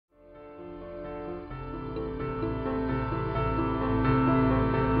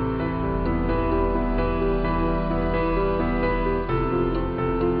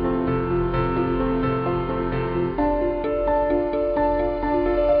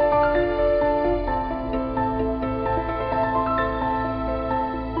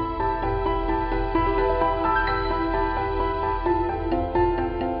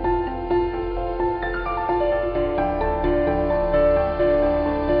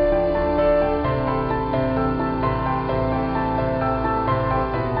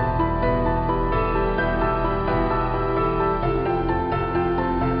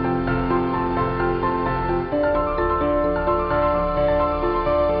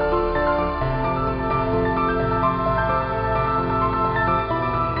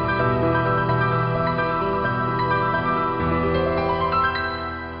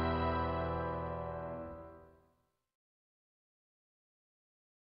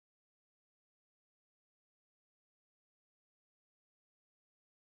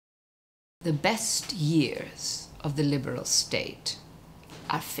The best years of the liberal state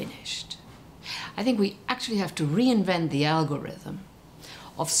are finished. I think we actually have to reinvent the algorithm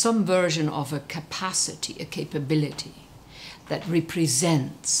of some version of a capacity, a capability that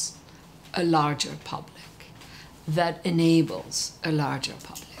represents a larger public, that enables a larger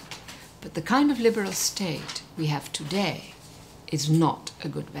public. But the kind of liberal state we have today is not a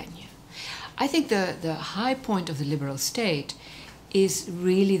good venue. I think the high point of the liberal state is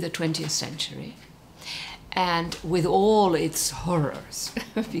really the 20th century, and with all its horrors,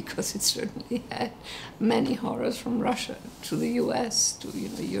 because it certainly had many horrors from Russia to the US to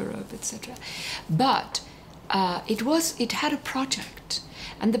Europe, etc. But it had a project,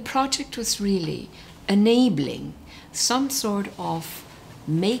 and the project was really enabling some sort of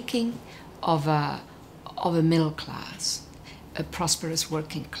making of a middle class, a prosperous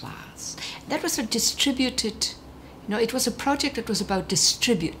working class. That was a distributed. It was a project that was about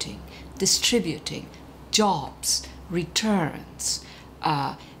distributing jobs, returns.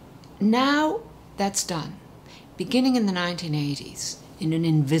 Now that's done, beginning in the 1980s in an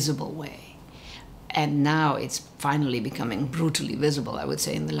invisible way. And now it's finally becoming brutally visible, I would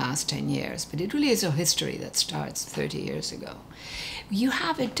say, in the last 10 years. But it really is a history that starts 30 years ago. You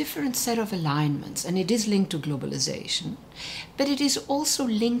have a different set of alignments, and it is linked to globalization, but it is also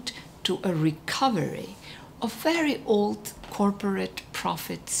linked to a recovery of very old corporate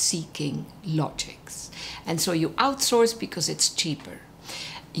profit-seeking logics. And so you outsource because it's cheaper.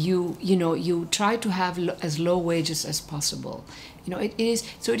 You try to have as low wages as possible. It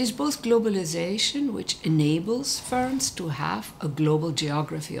is both globalization, which enables firms to have a global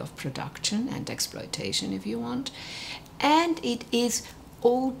geography of production and exploitation, if you want, and it is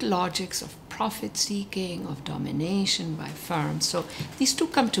old logics of profit-seeking, of domination by firms. So these two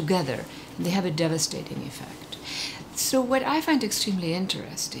come together, and they have a devastating effect. So what I find extremely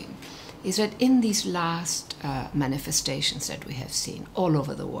interesting is that in these last manifestations that we have seen all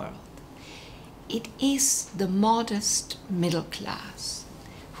over the world, it is the modest middle class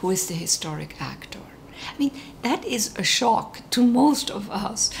who is the historic actor. I mean, that is a shock to most of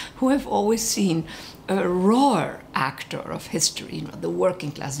us who have always seen a raw actor of history, the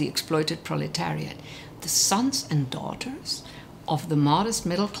working class, the exploited proletariat. The sons and daughters of the modest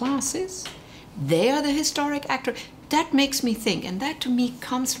middle classes, they are the historic actor. That makes me think, and that to me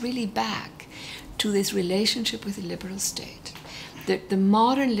comes really back to this relationship with the liberal state. The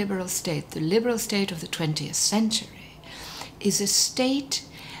modern liberal state, the liberal state of the 20th century, is a state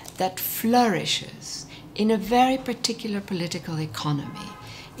that flourishes in a very particular political economy.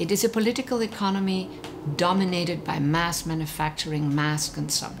 It is a political economy dominated by mass manufacturing, mass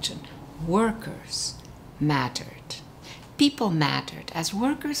consumption. Workers mattered. People mattered as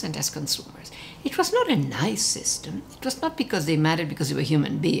workers and as consumers. It was not a nice system. It was not because they mattered because they were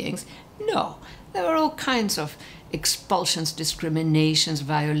human beings. No, there were all kinds of expulsions, discriminations,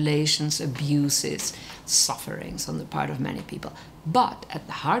 violations, abuses, sufferings on the part of many people. But at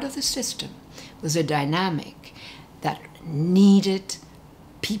the heart of the system was a dynamic that needed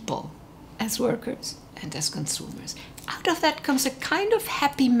people as workers and as consumers. Out of that comes a kind of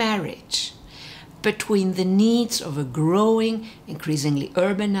happy marriage between the needs of a growing, increasingly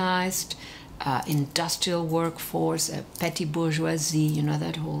urbanized, industrial workforce, a petty bourgeoisie,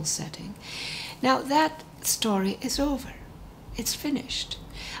 that whole setting. Now that story is over. It's finished.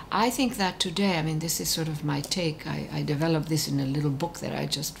 I think that today, this is sort of my take. I developed this in a little book that I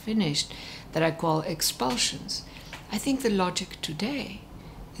just finished that I call Expulsions. I think the logic today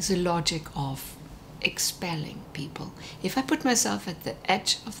is a logic of expelling people. If I put myself at the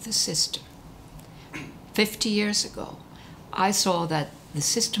edge of the system, 50 years ago, I saw that the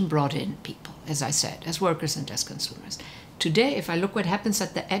system brought in people, as I said, as workers and as consumers. Today, if I look what happens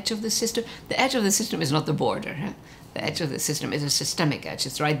at the edge of the system is not the border. Huh? The edge of the system is a systemic edge.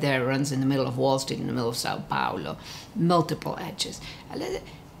 It's right there, it runs in the middle of Wall Street, in the middle of Sao Paulo, multiple edges.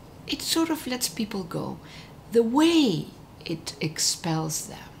 It sort of lets people go. The way it expels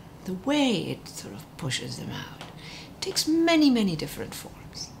them, the way it sort of pushes them out, takes many, many different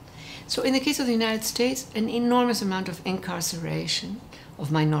forms. So in the case of the United States, an enormous amount of incarceration of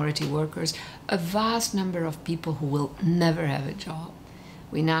minority workers, a vast number of people who will never have a job.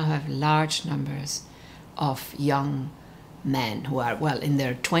 We now have large numbers of young men who are, in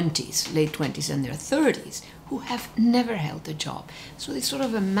their 20s, late 20s and their 30s, who have never held a job. So it's sort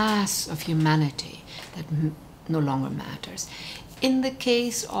of a mass of humanity that no longer matters. In the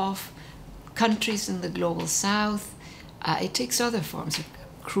case of countries in the global south, it takes other forms. A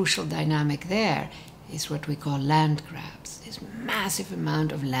crucial dynamic there is what we call land grabs. This massive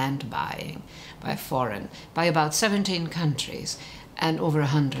amount of land buying by about 17 countries. and over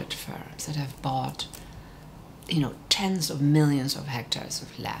 100 firms that have bought, tens of millions of hectares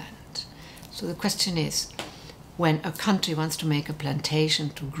of land. So the question is, when a country wants to make a plantation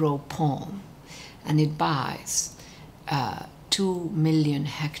to grow palm, and it buys 2 million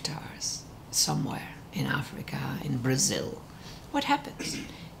hectares somewhere in Africa, in Brazil, what happens?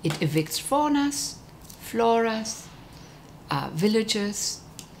 It evicts faunas, floras, villages,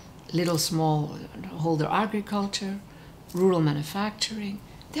 little smallholder agriculture, rural manufacturing.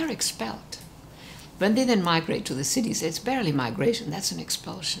 They're expelled. When they then migrate to the cities, it's barely migration, that's an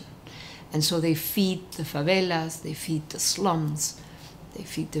expulsion. And so they feed the favelas, they feed the slums, they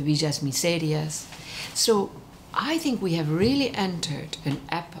feed the villas miserias. So I think we have really entered an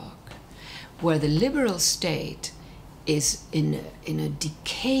epoch where the liberal state is in a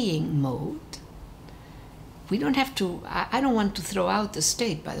decaying mode. We don't have to, I don't want to throw out the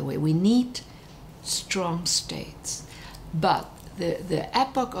state, by the way. We need strong states. But the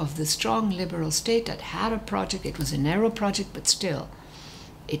epoch of the strong liberal state that had a project, it was a narrow project, but still,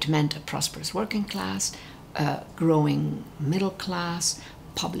 it meant a prosperous working class, a growing middle class,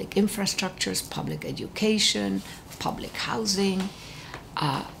 public infrastructures, public education, public housing,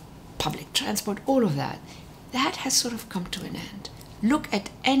 public transport, all of that. That has sort of come to an end. Look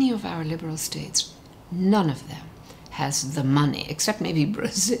at any of our liberal states. None of them has the money, except maybe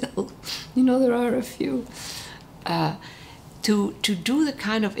Brazil. There are a few. To do the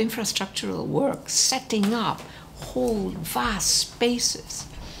kind of infrastructural work, setting up whole vast spaces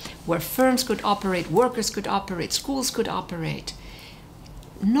where firms could operate, workers could operate, schools could operate.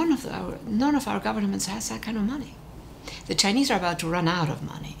 None of our governments has that kind of money. The Chinese are about to run out of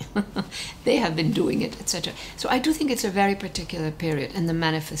money. They have been doing it, etc. So I do think it's a very particular period, and the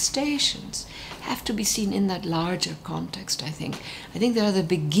manifestations have to be seen in that larger context, I think. I think they are the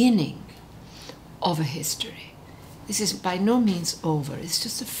beginning of a history. This is by no means over. It's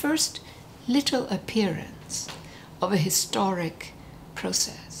just the first little appearance of a historic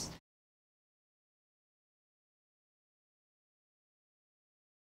process.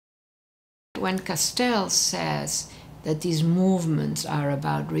 When Castell says that these movements are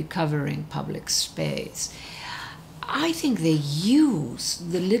about recovering public space, I think they use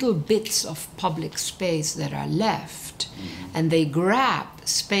the little bits of public space that are left, and they grab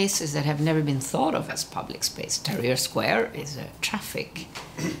spaces that have never been thought of as public space. Tahrir Square is a traffic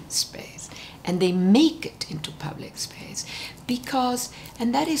space, and they make it into public space because,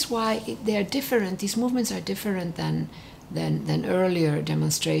 and that is why they're different. These movements are different than earlier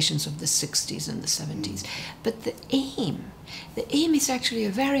demonstrations of the 60s and the 70s. But the aim is actually a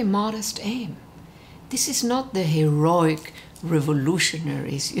very modest aim. This is not the heroic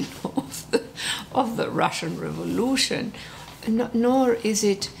revolutionaries, of the Russian Revolution, nor is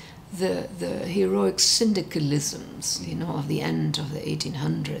it the heroic syndicalisms, of the end of the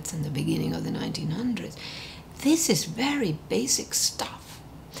 1800s and the beginning of the 1900s. This is very basic stuff.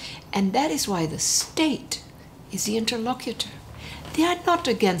 And that is why the state is the interlocutor. They are not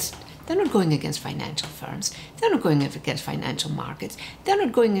going against financial firms. They're not going against financial markets. They're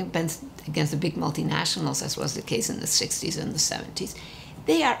not going against the big multinationals, as was the case in the 60s and the 70s.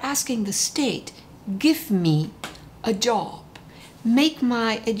 They are asking the state, give me a job, make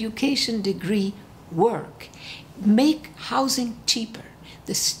my education degree work, make housing cheaper.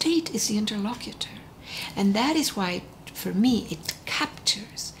 The state is the interlocutor. And that is why, for me, it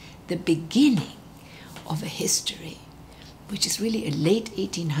captures the beginning of a history, which is really a late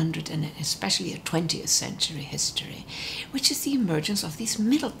 1800 and especially a 20th century history, which is the emergence of these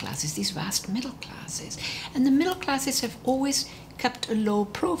middle classes, these vast middle classes. And the middle classes have always kept a low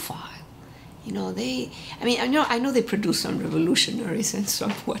profile. I know they produce some revolutionaries and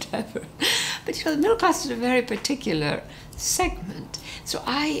some whatever, but the middle class is a very particular segment. So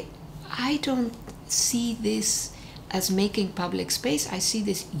I don't see this as making public space. I see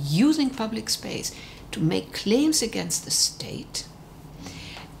this using public space to make claims against the state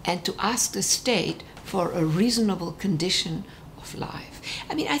and to ask the state for a reasonable condition of life.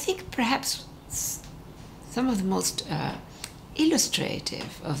 I think perhaps some of the most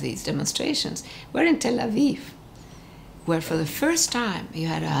illustrative of these demonstrations were in Tel Aviv, where for the first time you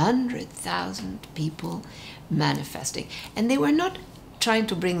had 100,000 people manifesting. And they were not trying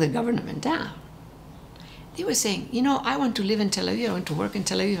to bring the government down. They were saying, I want to live in Tel Aviv, I want to work in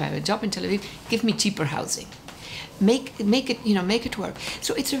Tel Aviv, I have a job in Tel Aviv, give me cheaper housing. Make it work.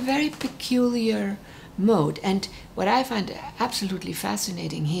 So it's a very peculiar mode. And what I find absolutely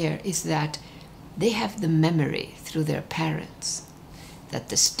fascinating here is that they have the memory through their parents that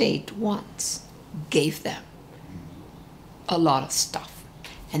the state once gave them a lot of stuff,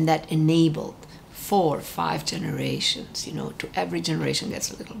 and that enabled 4 or 5 generations, you know, to every generation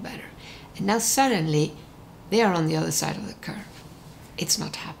gets a little better. And now suddenly they are on the other side of the curve. It's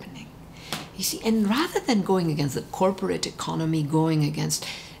not happening. You see, and rather than going against the corporate economy, going against,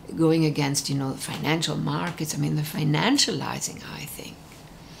 you know, financial markets, I mean, the financializing, I think,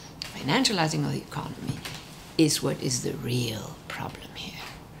 financializing of the economy is what is the real problem here.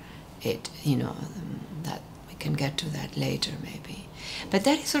 It, you know, that we can get to that later maybe. But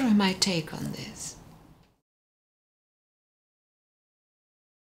that is sort of my take on this.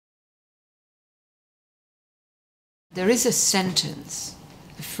 There is a sentence,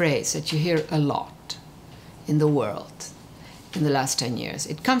 a phrase that you hear a lot in the world in the last 10 years.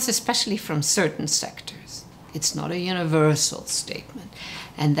 It comes especially from certain sectors. It's not a universal statement.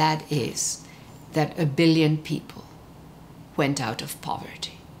 And that is that 1 billion people went out of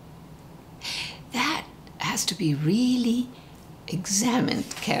poverty. That has to be really examined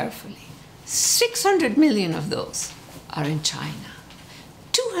carefully. 600 million of those are in China.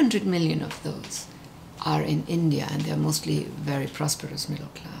 200 million of those are in India, and they're mostly very prosperous middle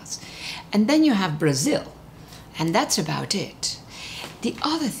class. And then you have Brazil, and that's about it. The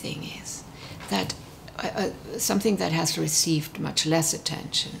other thing is that something that has received much less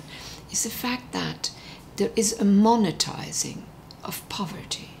attention is the fact that there is a monetizing of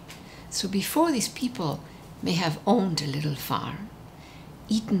poverty. So before, these people may have owned a little farm,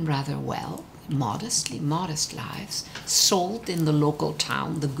 eaten rather well, modest lives, sold in the local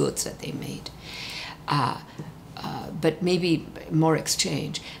town the goods that they made, but maybe more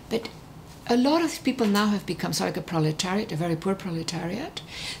exchange. But a lot of people now have become sort of like a proletariat, a very poor proletariat.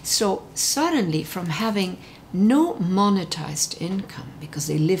 So suddenly, from having no monetized income, because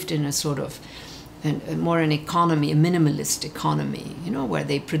they lived in a sort of more an economy, a minimalist economy, you know, where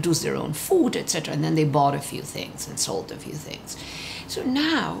they produce their own food, etc., and then they bought a few things and sold a few things. So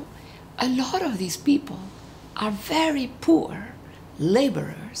now, a lot of these people are very poor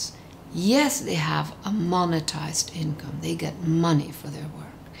laborers. Yes, they have a monetized income. They get money for their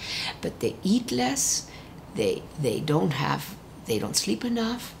work. But they eat less, they don't sleep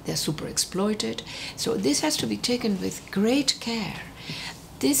enough, they're super exploited. So this has to be taken with great care.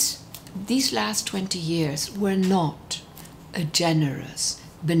 These last 20 years were not a generous,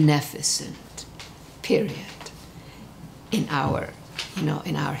 beneficent period in our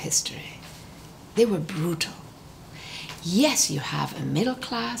history. They were brutal. Yes, you have a middle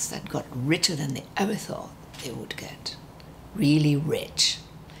class that got richer than they ever thought they would get. Really rich.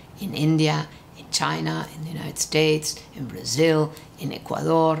 In India, in China, in the United States, in Brazil, in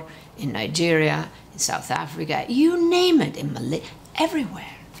Ecuador, in Nigeria, in South Africa, you name it, in Malay,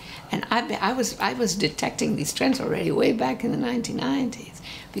 everywhere. And I was detecting these trends already way back in the 1990s,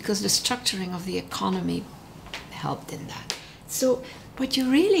 because the structuring of the economy helped in that. So what you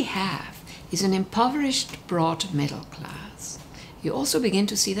really have is an impoverished, broad middle class. You also begin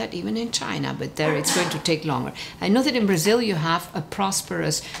to see that even in China, but there it's going to take longer. I know that in Brazil you have a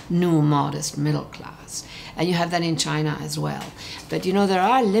prosperous, new, modest middle class. And you have that in China as well. But you know, there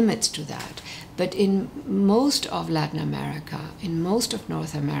are limits to that. But in most of Latin America, in most of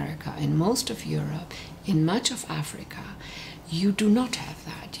North America, in most of Europe, in much of Africa, you do not have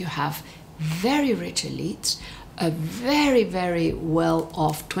that. You have very rich elites, a very, very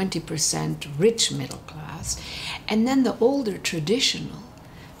well-off 20% rich middle class, and then the older traditional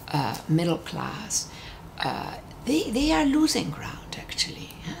middle class, they are losing ground, actually.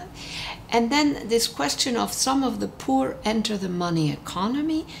 And then this question of some of the poor enter the money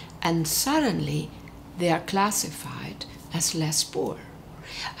economy, and suddenly they are classified as less poor.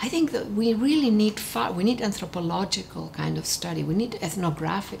 I think that we really need anthropological kind of study. We need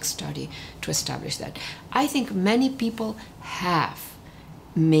ethnographic study to establish that. I think many people have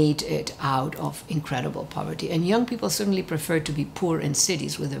made it out of incredible poverty, and young people certainly prefer to be poor in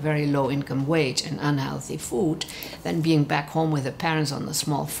cities with a very low income wage and unhealthy food than being back home with their parents on a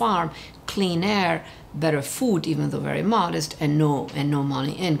small farm, clean air, better food, even though very modest, and no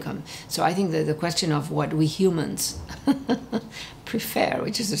money income. So I think that the question of what we humans prefer,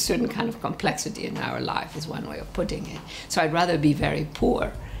 which is a certain kind of complexity in our life, is one way of putting it. So I'd rather be very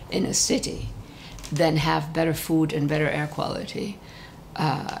poor in a city than have better food and better air quality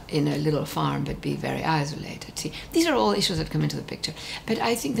in a little farm, but be very isolated. See, these are all issues that come into the picture. But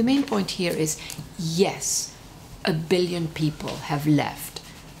I think the main point here is, yes, 1 billion people have left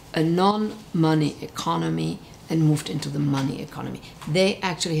a non-money economy and moved into the money economy. They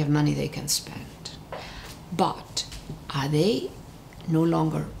actually have money they can spend. But are they no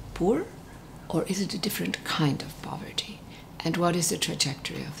longer poor, or is it a different kind of poverty? And what is the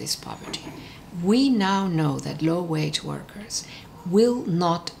trajectory of this poverty? We now know that low-wage workers will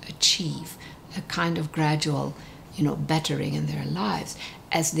not achieve a kind of gradual, bettering in their lives,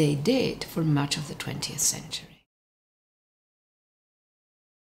 as they did for much of the 20th century.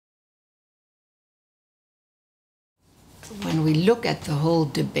 When we look at the whole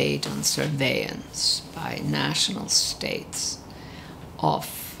debate on surveillance by national states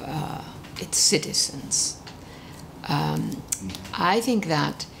of its citizens, I think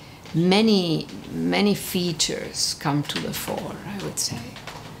that many features come to the fore, I would say.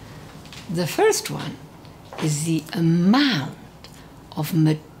 The first one is the amount of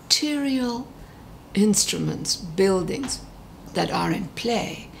material instruments, buildings that are in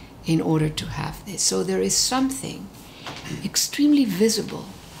play in order to have this. So there is something extremely visible,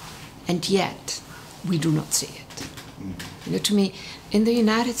 and yet we do not see it. To me, in the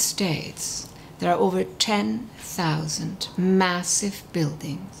United States, there are over 10,000 massive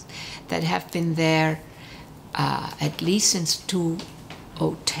buildings that have been there at least since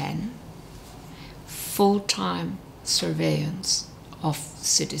 2010, full-time surveillance of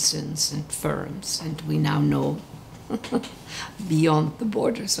citizens and firms, and we now know beyond the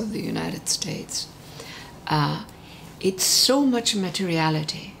borders of the United States. It's so much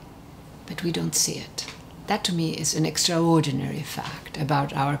materiality, but we don't see it. That to me is an extraordinary fact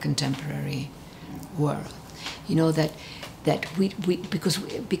about our contemporary world. That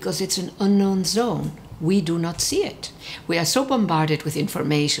because it's an unknown zone, we do not see it. We are so bombarded with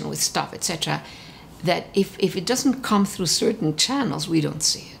information, with stuff, etc., that if it doesn't come through certain channels, we don't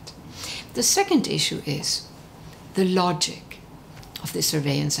see it. The second issue is the logic of the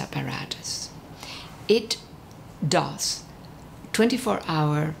surveillance apparatus. It does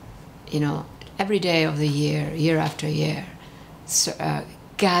 24-hour, every day of the year after year,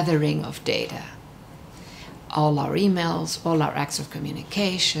 gathering of data. All our emails, all our acts of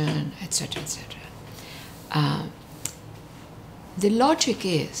communication, etc., etc. The logic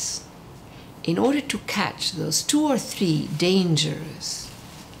is, in order to catch those 2 or 3 dangerous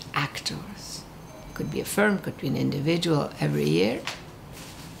actors, could be a firm, could be an individual every year,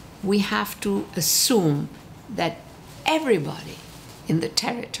 we have to assume that everybody in the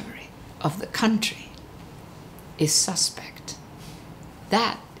territory of the country is suspect.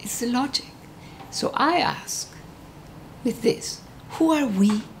 That is the logic. So I ask, with this, who are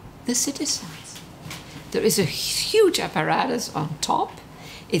we, the citizens? There is a huge apparatus on top.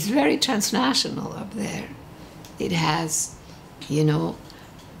 It's very transnational up there. It has,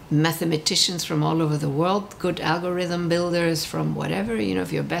 mathematicians from all over the world, good algorithm builders from whatever.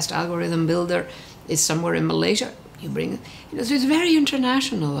 If your best algorithm builder is somewhere in Malaysia, you bring, so it's very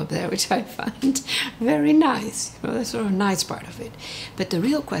international up there, which I find very nice. That's sort of a nice part of it. But the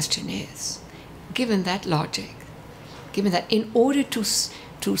real question is, given that logic, given that in order to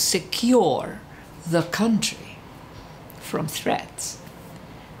secure the country from threats,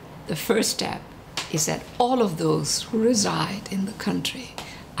 the first step is that all of those who reside in the country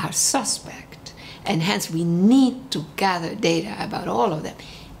are suspect, and hence we need to gather data about all of them.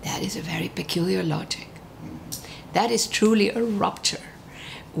 That is a very peculiar logic. That is truly a rupture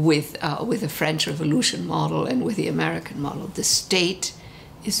with the French Revolution model and with the American model. The state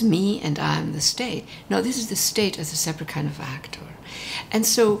is me and I am the state. No, this is the state as a separate kind of actor. And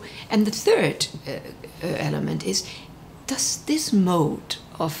the third element is, does this mode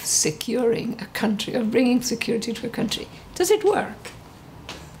of securing a country, of bringing security to a country, does it work?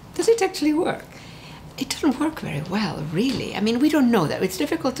 Does it actually work? It doesn't work very well, really. We don't know that. It's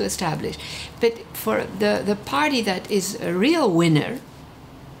difficult to establish. But for the party that is a real winner,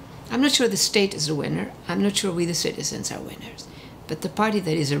 I'm not sure the state is a winner. I'm not sure we, the citizens, are winners. But the party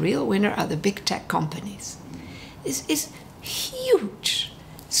that is a real winner are the big tech companies. This is huge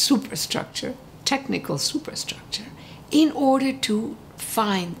superstructure, technical superstructure, in order to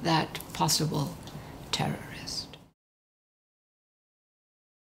find that possible terrorist.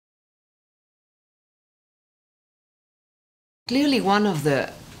 Clearly, one of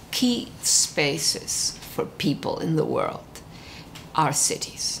the key spaces for people in the world are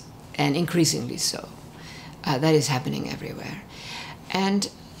cities, and increasingly so. That is happening everywhere. And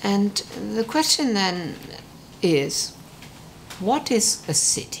the question then is, what is a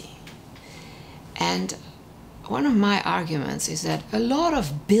city? And one of my arguments is that a lot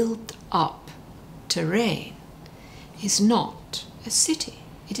of built-up terrain is not a city.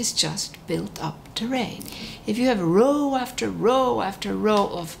 It is just built-up terrain. If you have row after row after row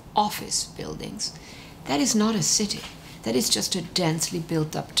of office buildings, that is not a city. That is just a densely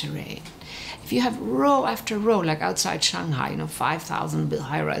built-up terrain. If you have row after row, like outside Shanghai, 5,000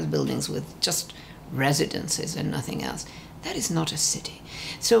 high-rise buildings with just residences and nothing else, that is not a city.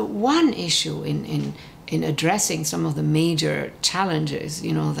 So one issue in addressing some of the major challenges,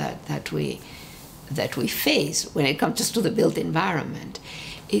 that that we face when it comes just to the built environment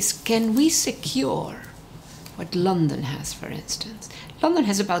is, can we secure what London has, for instance? London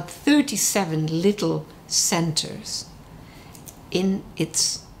has about 37 little centers in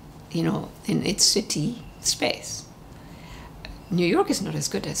its, in its city space. New York is not as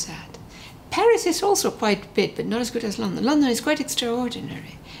good as that. Paris is also quite big, but not as good as London. London is quite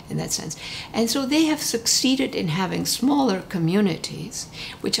extraordinary in that sense. And so they have succeeded in having smaller communities,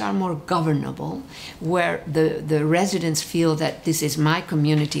 which are more governable, where the residents feel that this is my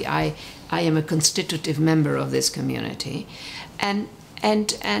community, I am a constitutive member of this community. And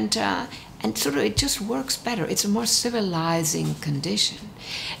sort of it just works better. It's a more civilizing condition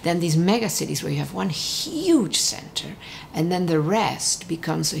than these mega cities where you have one huge center and then the rest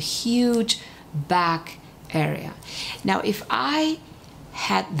becomes a huge back area. Now, if I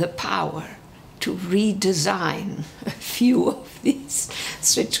had the power to redesign a few of these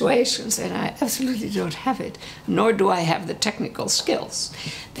situations, and I absolutely don't have it, nor do I have the technical skills,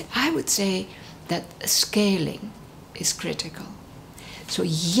 then I would say that scaling is critical. So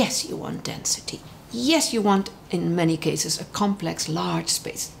yes, you want density. Yes, you want, in many cases, a complex, large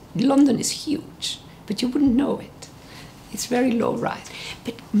space. London is huge, but you wouldn't know it. It's very low rise.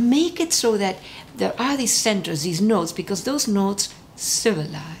 But make it so that there are these centers, these nodes, because those nodes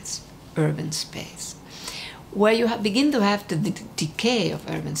civilize urban space. Where you begin to have the decay of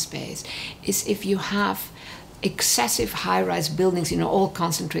urban space is if you have excessive high-rise buildings, all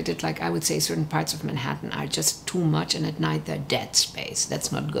concentrated, like I would say certain parts of Manhattan are just too much, and at night they're dead space.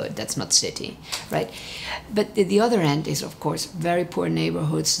 That's not good, that's not city, right? But the other end is, of course, very poor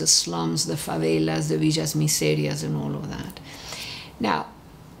neighborhoods, the slums, the favelas, the villas miserias, and all of that. Now,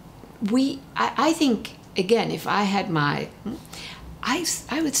 I think, again, if I had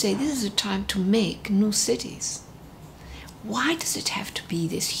I would say this is a time to make new cities. Why does it have to be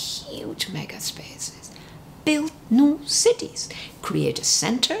these huge mega spaces? Build new cities, create a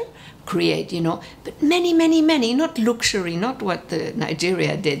center, create, but many, many, many, not luxury, not what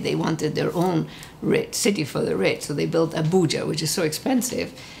Nigeria did. They wanted their own rich city for the rich, so they built Abuja, which is so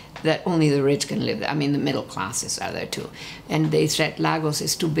expensive that only the rich can live there. I mean, the middle classes are there too. And they said, Lagos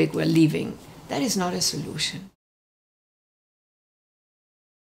is too big, we're leaving. That is not a solution.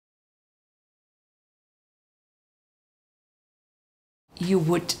 You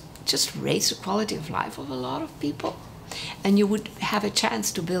would just raise the quality of life of a lot of people, and you would have a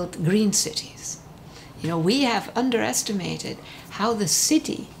chance to build green cities. We have underestimated how the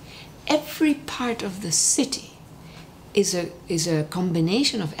city, every part of the city is a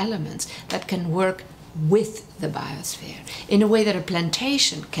combination of elements that can work with the biosphere in a way that a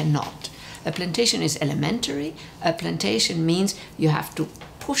plantation cannot. A plantation is elementary. A plantation means you have to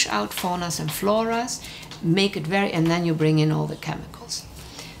push out faunas and floras, make it and then you bring in all the chemicals.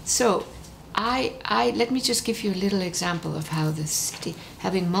 So let me just give you a little example of how the city,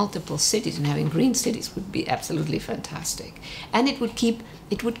 having multiple cities and having green cities would be absolutely fantastic. And it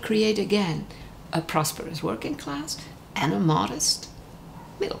would create again a prosperous working class and a modest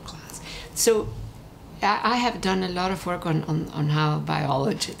middle class. So I have done a lot of work on how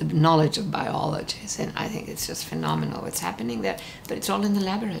biology, the knowledge of biologists, and I think it's just phenomenal what's happening there, but it's all in the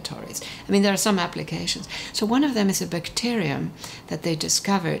laboratories. I mean, there are some applications. So one of them is a bacterium that they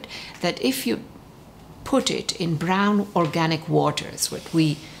discovered that if you put it in brown organic waters, what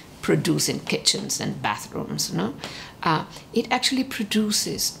we produce in kitchens and bathrooms, it actually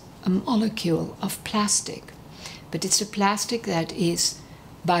produces a molecule of plastic, but it's a plastic that is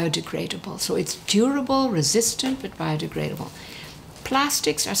biodegradable. So it's durable, resistant, but biodegradable.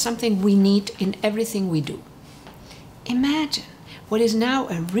 Plastics are something we need in everything we do. Imagine what is now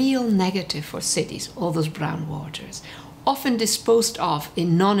a real negative for cities, all those brown waters, often disposed of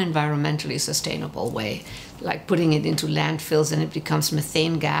in non-environmentally sustainable way, like putting it into landfills and it becomes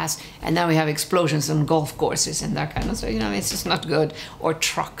methane gas, and now we have explosions on golf courses and that kind of stuff. It's just not good. Or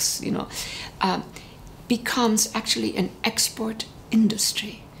trucks, becomes actually an export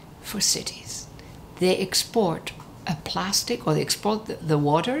industry for cities. They export a plastic, or they export the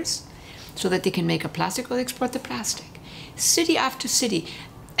waters so that they can make a plastic, or they export the plastic. City after city.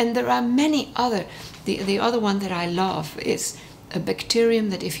 And there are many other. The other one that I love is a bacterium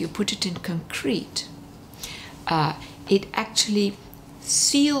that if you put it in concrete, it actually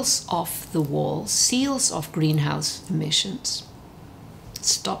seals off the walls, seals off greenhouse emissions,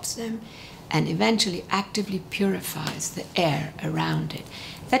 stops them, and eventually actively purifies the air around it.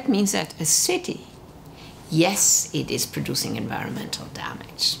 That means that a city, yes, it is producing environmental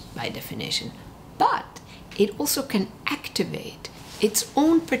damage by definition, but it also can activate its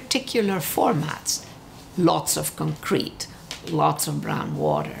own particular formats, lots of concrete, lots of brown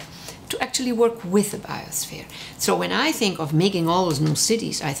water, to actually work with the biosphere. So when I think of making all those new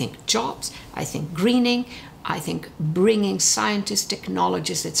cities, I think jobs, I think greening, I think bringing scientists,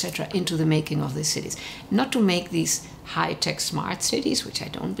 technologists, etc. into the making of these cities. Not to make these high-tech smart cities, which I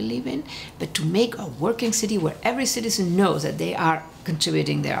don't believe in, but to make a working city where every citizen knows that they are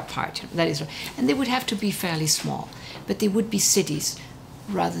contributing their part. That is, and they would have to be fairly small, but they would be cities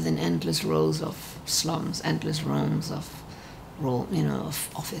rather than endless rows of slums, endless rows of, of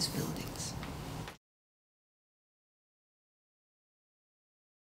office buildings.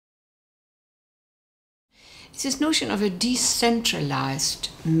 It's this notion of a decentralized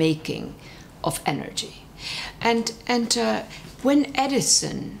making of energy. And when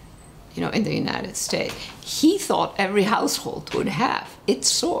Edison, in the United States, he thought every household would have its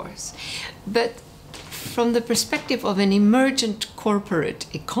source. But from the perspective of an emergent corporate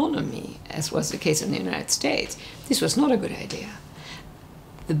economy, as was the case in the United States, this was not a good idea.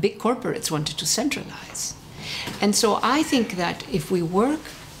 The big corporates wanted to centralize. And so I think that if we work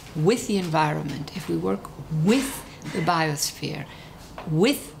with the environment, if we work with the biosphere,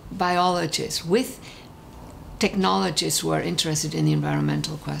 with biologists, with technologists who are interested in the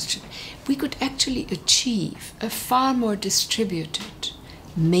environmental question, we could actually achieve a far more distributed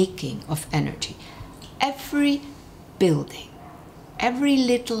making of energy. Every building, every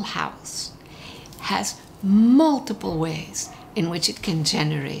little house has multiple ways in which it can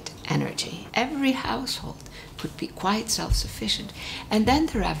generate energy. Every household could be quite self-sufficient. And then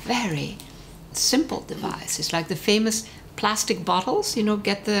there are very simple devices, like the famous plastic bottles,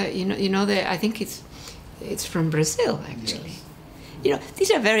 I think it's from Brazil, actually. Yes.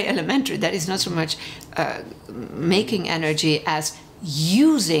 These are very elementary. That is not so much making energy as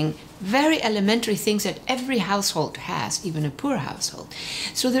using very elementary things that every household has, even a poor household.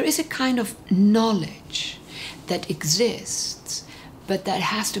 So there is a kind of knowledge that exists, but that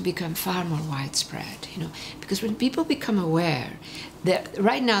has to become far more widespread, because when people become aware that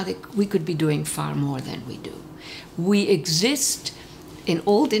right now we could be doing far more than we do. We exist in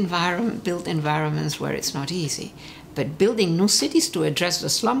old built environments where it's not easy, but building new cities to address the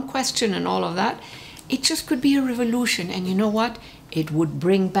slum question and all of that, it just could be a revolution. And you know what? It would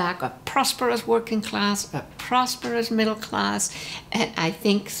bring back a prosperous working class, a prosperous middle class, and I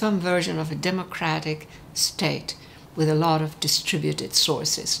think some version of a democratic state with a lot of distributed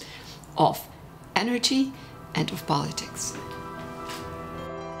sources of energy and of politics.